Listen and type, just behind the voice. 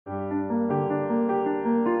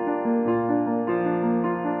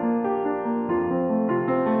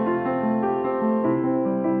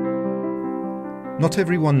Not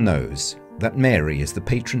everyone knows that Mary is the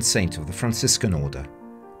patron saint of the Franciscan order,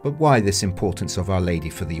 but why this importance of Our Lady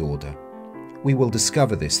for the order? We will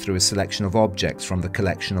discover this through a selection of objects from the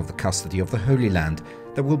collection of the Custody of the Holy Land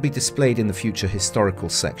that will be displayed in the future historical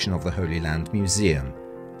section of the Holy Land Museum.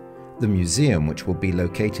 The museum, which will be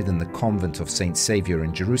located in the convent of St. Saviour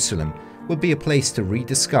in Jerusalem, will be a place to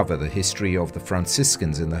rediscover the history of the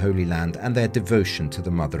Franciscans in the Holy Land and their devotion to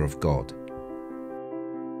the Mother of God.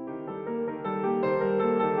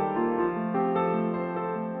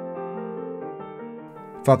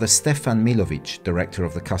 Father Stefan Milovic, Director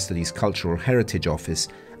of the Custody's Cultural Heritage Office,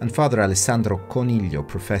 and Father Alessandro Coniglio,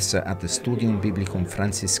 Professor at the Studium Biblicum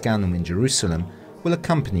Franciscanum in Jerusalem, will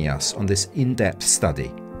accompany us on this in-depth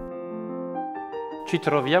study.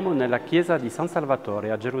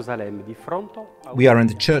 We are in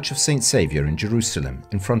the Church of St. Saviour in Jerusalem,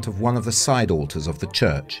 in front of one of the side altars of the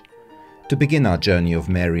church. To begin our journey of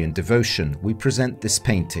Marian devotion, we present this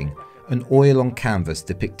painting, an oil on canvas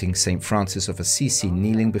depicting St. Francis of Assisi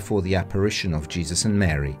kneeling before the apparition of Jesus and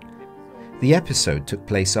Mary. The episode took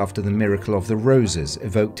place after the miracle of the roses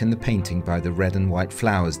evoked in the painting by the red and white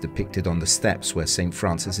flowers depicted on the steps where St.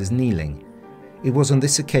 Francis is kneeling. It was on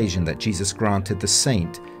this occasion that Jesus granted the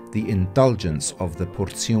saint the indulgence of the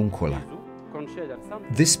Portiuncula.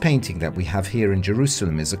 This painting that we have here in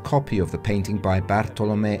Jerusalem is a copy of the painting by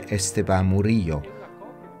Bartolomé Esteban Murillo,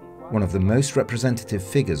 one of the most representative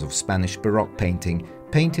figures of Spanish Baroque painting,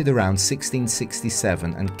 painted around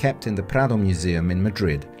 1667 and kept in the Prado Museum in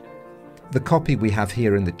Madrid. The copy we have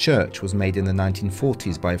here in the church was made in the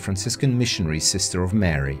 1940s by a Franciscan missionary sister of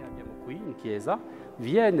Mary.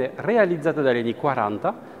 Viene realizzata dagli anni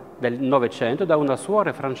 40 del Novecento da una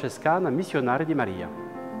suora francescana missionaria di Maria.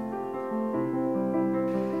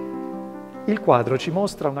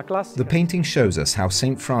 The painting shows us how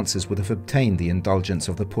St. Francis would have obtained the indulgence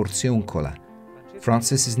of the Portiuncula.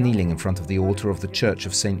 Francis is kneeling in front of the altar of the Church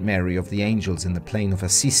of St. Mary of the Angels in the plain of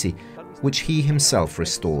Assisi, which he himself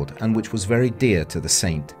restored and which was very dear to the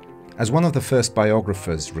saint. As one of the first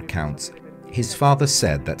biographers recounts, his father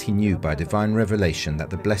said that he knew by divine revelation that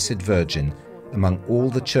the Blessed Virgin, among all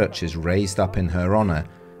the churches raised up in her honour,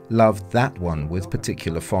 loved that one with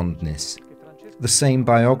particular fondness. The same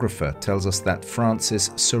biographer tells us that Francis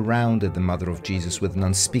surrounded the Mother of Jesus with an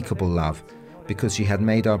unspeakable love because she had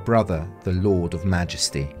made our brother the Lord of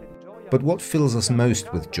Majesty. But what fills us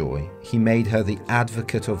most with joy, he made her the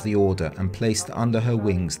advocate of the order and placed under her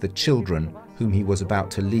wings the children whom he was about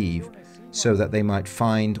to leave, so that they might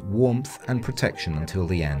find warmth and protection until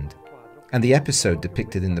the end. And the episode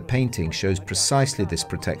depicted in the painting shows precisely this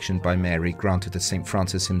protection by Mary granted to St.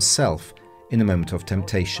 Francis himself in a moment of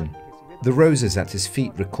temptation. The roses at his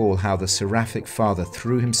feet recall how the seraphic father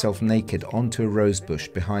threw himself naked onto a rosebush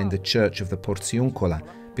behind the church of the Portiuncula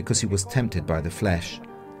because he was tempted by the flesh.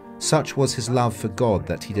 Such was his love for God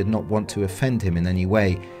that he did not want to offend him in any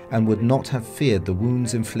way and would not have feared the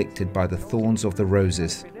wounds inflicted by the thorns of the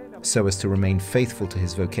roses, so as to remain faithful to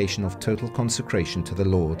his vocation of total consecration to the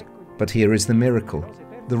Lord. But here is the miracle.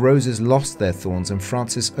 The roses lost their thorns and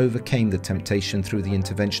Francis overcame the temptation through the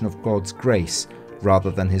intervention of God's grace,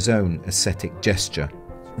 rather than his own ascetic gesture.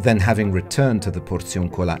 Then, having returned to the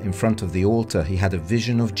Portiuncula in front of the altar, he had a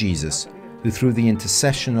vision of Jesus, who through the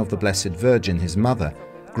intercession of the Blessed Virgin, his mother,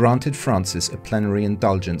 granted Francis a plenary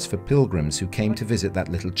indulgence for pilgrims who came to visit that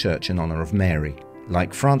little church in honour of Mary.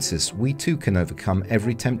 Like Francis, we too can overcome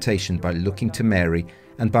every temptation by looking to Mary,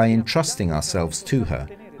 and by entrusting ourselves to her,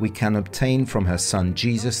 we can obtain from her Son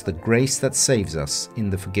Jesus the grace that saves us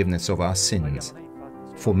in the forgiveness of our sins.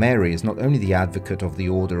 For Mary is not only the advocate of the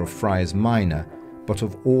order of Friars Minor, but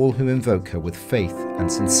of all who invoke her with faith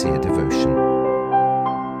and sincere devotion.